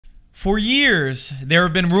For years, there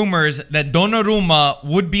have been rumors that Donnarumma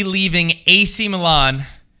would be leaving AC Milan.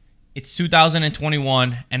 It's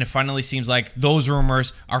 2021, and it finally seems like those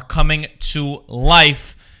rumors are coming to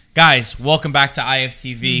life. Guys, welcome back to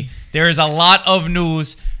IFTV. There is a lot of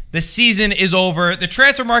news. The season is over. The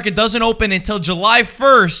transfer market doesn't open until July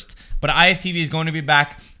 1st, but IFTV is going to be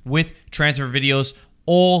back with transfer videos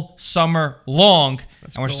all summer long.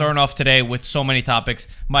 And we're starting off today with so many topics.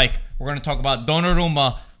 Mike, we're going to talk about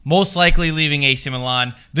Donnarumma most likely leaving AC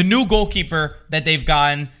Milan, the new goalkeeper that they've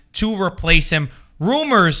gotten to replace him,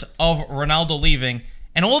 rumors of Ronaldo leaving,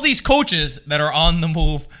 and all these coaches that are on the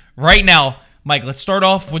move right now. Mike, let's start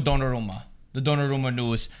off with Donnarumma. The Donnarumma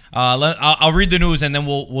news. I'll read the news and then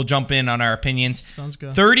we'll jump in on our opinions. Sounds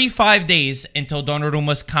good. 35 days until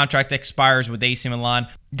Donnarumma's contract expires with AC Milan.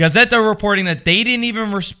 Gazzetta reporting that they didn't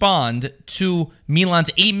even respond to Milan's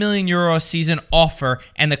 €8 million season offer,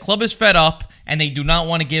 and the club is fed up and they do not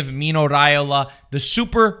want to give Mino Raiola the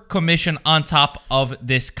super commission on top of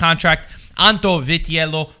this contract. Anto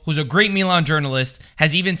Vitiello, who's a great Milan journalist,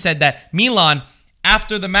 has even said that Milan,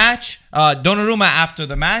 after the match, Donnarumma after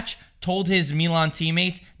the match, told his Milan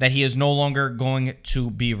teammates that he is no longer going to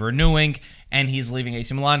be renewing and he's leaving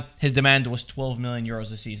AC Milan. His demand was €12 million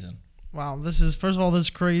a season. Wow, this is, first of all, this is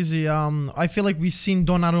crazy. I feel like we've seen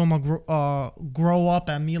Donnarumma grow up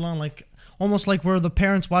at Milan, like almost like we're the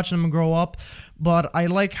parents watching him grow up. But I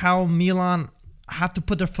like how Milan have to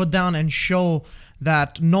put their foot down and show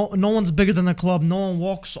that no one's bigger than the club. No one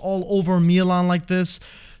walks all over Milan like this.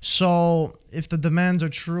 So if the demands are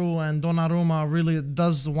true and Donnarumma really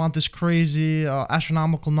does want this crazy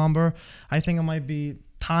astronomical number, I think it might be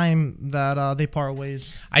time that they part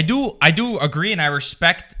ways. I do agree, and I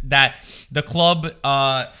respect that the club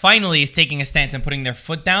finally is taking a stance and putting their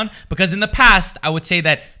foot down, because in the past I would say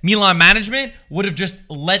that Milan management would have just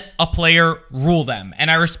let a player rule them,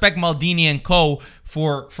 and I respect Maldini and co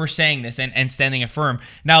for saying this and standing firm.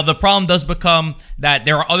 Now the problem does become that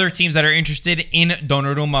there are other teams that are interested in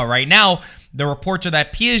Donnarumma right now. The reports are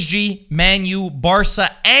that PSG, Man U,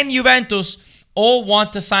 Barca, and Juventus all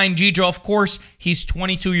want to sign Gigio. Of course, he's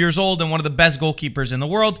 22 years old and one of the best goalkeepers in the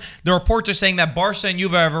world. The reports are saying that Barca and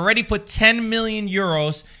Juve have already put €10 million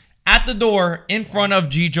at the door in front of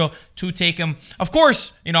Gigio to take him. Of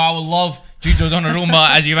course, you know, I would love Gigio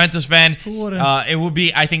Donnarumma as a Juventus fan.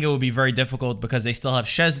 I think it would be very difficult because they still have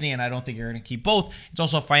Szczesny, and I don't think you're going to keep both. It's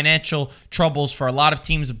also financial troubles for a lot of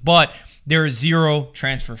teams, but there is zero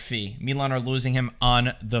transfer fee. Milan are losing him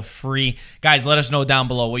on the free. Guys, let us know down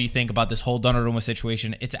below what you think about this whole Donnarumma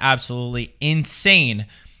situation. It's absolutely insane.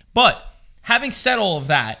 But having said all of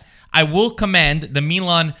that, I will commend the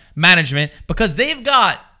Milan management because they've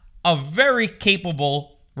got a very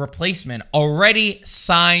capable replacement already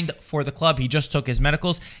signed for the club. He just took his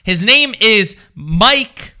medicals. His name is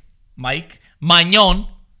Maignan. Mignon.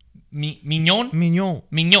 We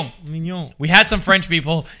had some French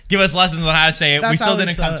people give us lessons on how to say it. We still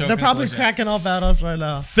didn't come to a They're probably conclusion. cracking up at us right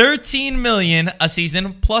now. 13 million a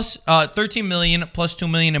season plus 13 million plus 2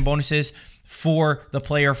 million in bonuses for the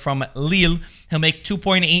player from Lille. He'll make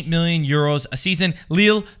 2.8 million euros a season.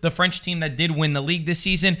 Lille, the French team that did win the league this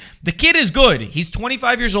season. The kid is good. He's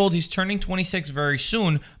 25 years old. He's turning 26 very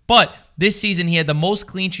soon. But this season, he had the most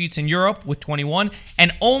clean sheets in Europe with 21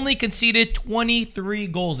 and only conceded 23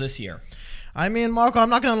 goals this year. I mean, Marco, I'm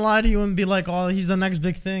not going to lie to you and be like, oh, he's the next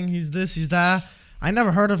big thing. He's this, he's that. I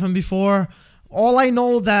never heard of him before. All I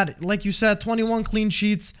know that, like you said, 21 clean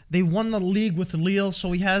sheets. They won the league with Lille,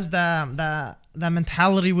 so he has that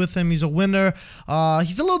mentality with him. He's a winner.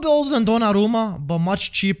 He's a little bit older than Donnarumma, but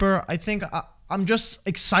much cheaper. I think I'm just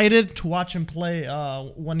excited to watch him play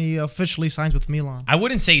when he officially signs with Milan. I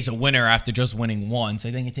wouldn't say he's a winner after just winning once.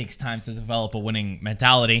 I think it takes time to develop a winning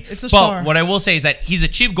mentality. It's a star. But what I will say is that he's a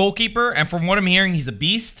cheap goalkeeper, and from what I'm hearing, he's a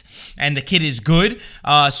beast, and the kid is good.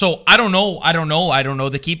 So I don't know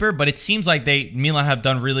the keeper, but it seems like Milan have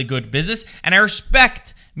done really good business, and I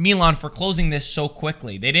respect Milan for closing this so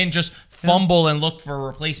quickly. They didn't just fumble and look for a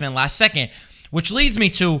replacement last second. Which leads me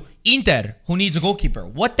to Inter, who needs a goalkeeper.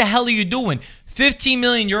 What the hell are you doing? 15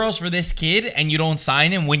 million euros for this kid, and you don't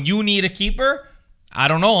sign him when you need a keeper? I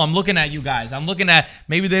don't know. I'm looking at you guys. I'm looking at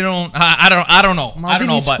maybe they don't. I don't know.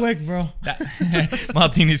 Maldini's quick, bro.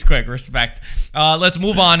 Maldini's quick. Respect. Let's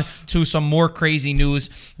move on to some more crazy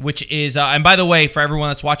news, which is and by the way, for everyone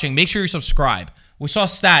that's watching, make sure you subscribe. we saw a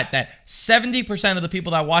stat that 70% of the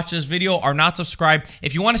people that watch this video are not subscribed.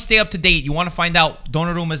 If you want to stay up to date, you want to find out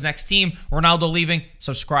Donnarumma's next team, Ronaldo leaving,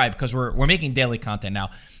 subscribe because we're making daily content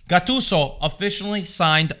now. Gattuso officially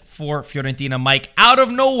signed for Fiorentina. Mike, out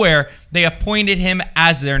of nowhere, they appointed him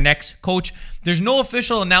as their next coach. There's no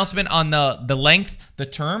official announcement on the length, the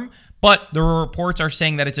term, but the reports are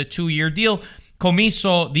saying that it's a 2-year deal.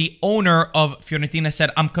 Comiso, the owner of Fiorentina, said,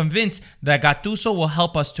 "I'm convinced that Gattuso will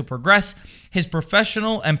help us to progress. His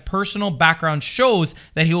professional and personal background shows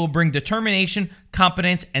that he will bring determination,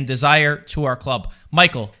 competence, and desire to our club."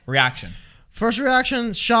 Michael, reaction? First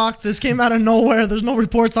reaction, shocked. This came out of nowhere. There's no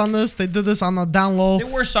reports on this. They did this on the down low. There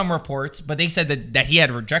were some reports, but they said that he had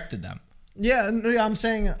rejected them. Yeah, I'm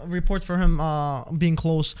saying reports for him being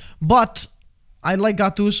close. But I like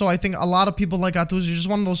Gattuso. I think a lot of people like Gattuso. He's just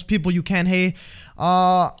one of those people you can't hate.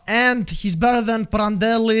 And he's better than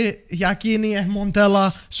Prandelli, Iachini, and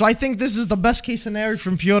Montella. So I think this is the best case scenario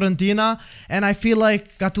from Fiorentina. And I feel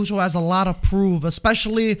like Gattuso has a lot of proof,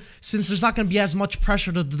 especially since there's not going to be as much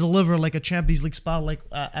pressure to deliver like a Champions League spot like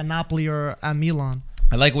at Napoli or at Milan.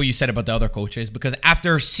 I like what you said about the other coaches, because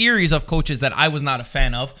after a series of coaches that I was not a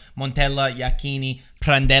fan of, Montella, Iachini,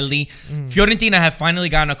 Prandelli, Fiorentina have finally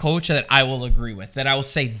gotten a coach that I will agree with, that I will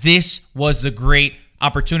say this was a great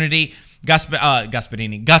opportunity.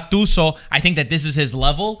 Gattuso, I think that this is his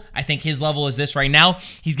level. I think his level is this right now.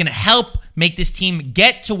 He's going to help make this team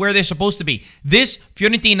get to where they're supposed to be. This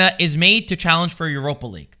Fiorentina is made to challenge for Europa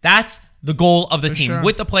League. That's the goal of the team,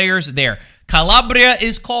 with the players there. Calabria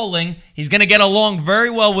is calling. He's going to get along very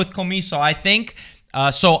well with Comiso, I think.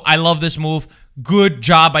 So I love this move. Good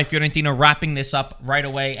job by Fiorentina wrapping this up right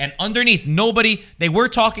away. And underneath, nobody, they were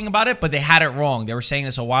talking about it, but they had it wrong. They were saying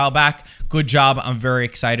this a while back. Good job. I'm very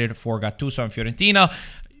excited for Gattuso and Fiorentina.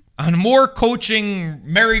 On more coaching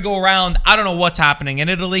merry-go-round, I don't know what's happening in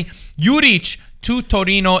Italy. Juric to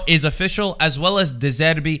Torino is official, as well as De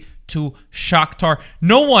Zerbi to Shakhtar.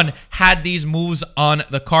 No one had these moves on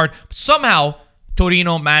the card. Somehow,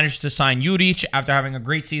 Torino managed to sign Juric after having a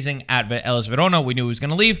great season at Hellas Verona. We knew he was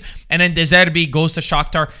going to leave. And then De Zerbi goes to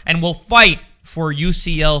Shakhtar and will fight for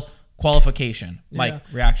UCL qualification. Like,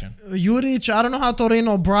 reaction? Juric, I don't know how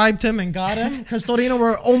Torino bribed him and got him, because Torino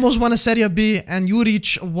were almost won a Serie B, and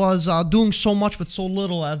Juric was doing so much with so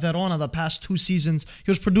little at Verona the past 2 seasons.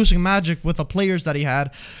 He was producing magic with the players that he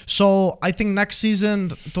had. So I think next season,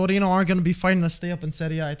 Torino aren't going to be fighting to stay up in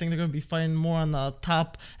Serie A. I think they're going to be fighting more on the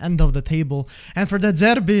top end of the table. And for De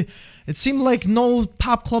Zerbi, it seemed like no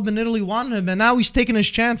top club in Italy wanted him, and now he's taking his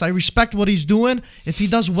chance. I respect what he's doing. If he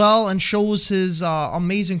does well and shows his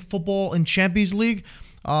amazing football in Champions League,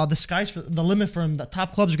 the sky's the limit for him. The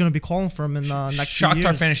top clubs are going to be calling for him in the next few years.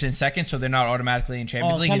 Shakhtar finished in second, so they're not automatically in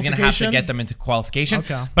Champions League. He's going to have to get them into qualification.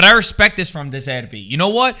 Okay. But I respect this from De Zerbi. You know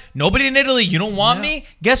what? Nobody in Italy, you don't want me?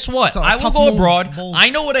 Guess what? I will go abroad. I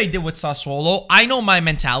know what I did with Sassuolo. I know my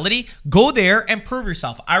mentality. Go there and prove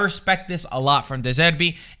yourself. I respect this a lot from De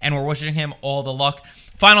Zerbi, and we're wishing him all the luck.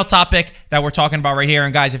 Final topic that we're talking about right here.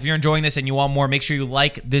 And guys, if you're enjoying this and you want more, make sure you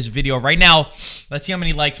like this video right now. Let's see how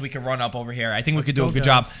many likes we can run up over here. I think we could do a good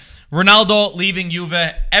job. Ronaldo leaving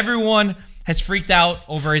Juve. Everyone has freaked out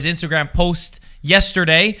over his Instagram post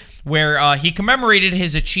yesterday, where he commemorated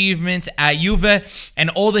his achievements at Juve and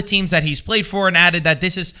all the teams that he's played for, and added that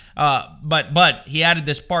this is but he added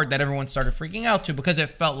this part that everyone started freaking out to, because it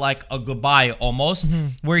felt like a goodbye almost,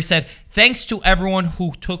 where he said, "Thanks to everyone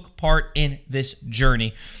who took part in this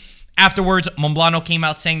journey." Afterwards, Monblano came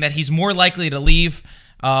out saying that he's more likely to leave.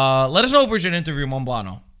 Let us know if we should interview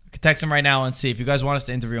Monblano. You can text him right now and see. If you guys want us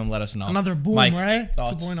to interview him, let us know. Another boom, Mike, right?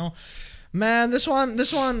 Thoughts? 2.0. Man, this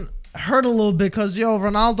one hurt a little bit, because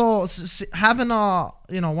Ronaldo having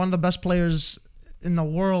one of the best players in the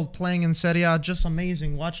world playing in Serie A, just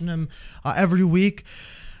amazing, watching him every week.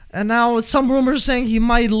 And now some rumors saying he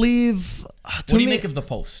might leave. What do you make of the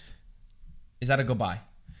post? Is that a goodbye?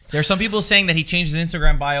 There are some people saying that he changed his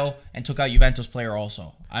Instagram bio and took out Juventus player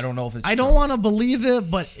also. I don't know if it's I don't want to believe it,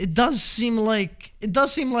 but it does seem like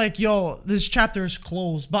this chapter is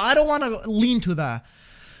closed. But I don't want to lean to that.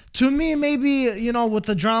 To me, maybe, with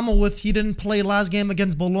the drama with he didn't play last game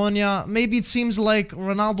against Bologna, maybe it seems like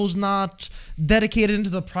Ronaldo's not dedicated into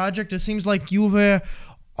the project. It seems like Juve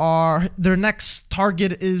their next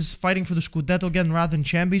target is fighting for the Scudetto again rather than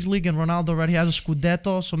Champions League, and Ronaldo already has a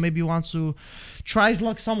Scudetto, so maybe he wants to try his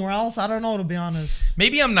luck somewhere else. I don't know, to be honest.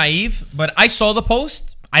 Maybe I'm naive, but I saw the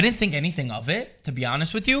post. I didn't think anything of it, to be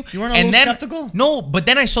honest with you. You weren't a little skeptical? No, but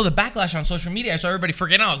then I saw the backlash on social media. I saw everybody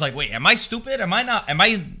freaking out. I was like, wait, am I stupid? Am I not? Am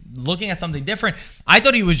I looking at something different. I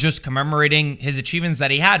thought he was just commemorating his achievements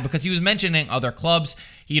that he had because he was mentioning other clubs.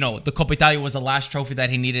 You know, the Coppa Italia was the last trophy that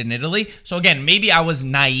he needed in Italy. So again, maybe I was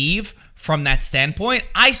naive from that standpoint.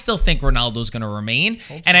 I still think Ronaldo's going to remain.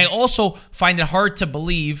 Okay. And I also find it hard to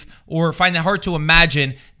believe or find it hard to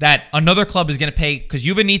imagine that another club is going to pay, because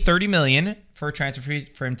Juve need 30 million for a transfer fee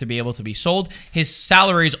for him to be able to be sold. His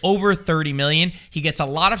salary is over 30 million. He gets a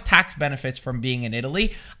lot of tax benefits from being in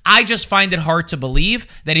Italy. I just find it hard to believe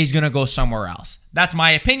that he's going to go somewhere else. That's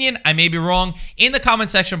my opinion. I may be wrong. In the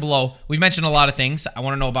comment section below, we've mentioned a lot of things. I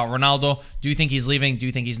want to know about Ronaldo. Do you think he's leaving? Do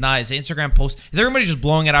you think he's not? His Instagram post, is everybody just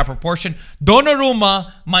blowing it out of proportion?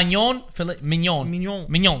 Donnarumma, Maignan.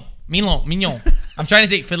 I'm trying to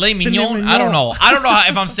say filet mignon. I don't know. I don't know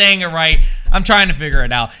if I'm saying it right. I'm trying to figure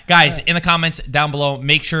it out. Guys, in the comments down below,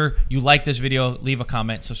 make sure you like this video, leave a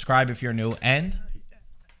comment, subscribe if you're new, and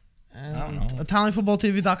I don't know.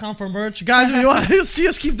 ItalianFootballTV.com for merch. Guys, if you want to see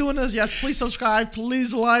us keep doing this, yes, please subscribe,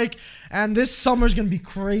 please like. And this summer is going to be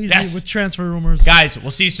crazy with transfer rumors. Guys,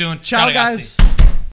 we'll see you soon. Ciao, guys.